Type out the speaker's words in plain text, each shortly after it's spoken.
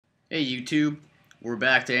Hey YouTube, we're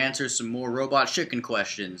back to answer some more robot chicken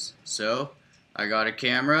questions. So, I got a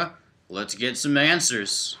camera, let's get some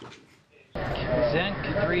answers.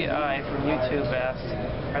 Zenk3i from YouTube asks,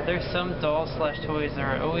 are there some dolls/toys that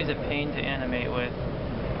are always a pain to animate with?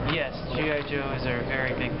 Yes, G.I. Joes are a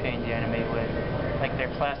very big pain to animate with. Like, their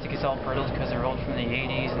plastic is all brittle because they're old from the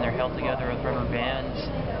 80s and they're held together with rubber bands.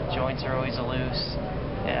 Joints are always loose.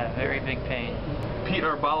 Yeah, very big pain. Pete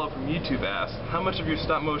Arbalo from YouTube asked, how much of your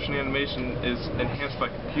stop motion animation is enhanced by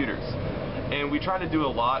computers? And we try to do a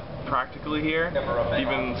lot practically here,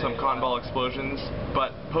 even some cotton ball explosions,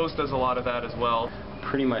 but Post does a lot of that as well.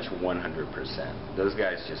 Pretty much 100%. Those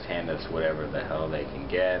guys just hand us whatever the hell they can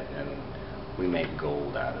get, and we make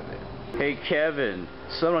gold out of it. Hey Kevin,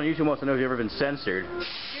 someone on YouTube wants to know if you've ever been censored. Get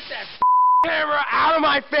that camera out of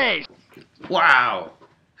my face! Wow,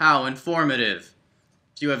 how informative.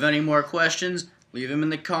 If you have any more questions, leave them in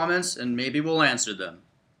the comments and maybe we'll answer them.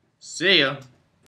 See ya!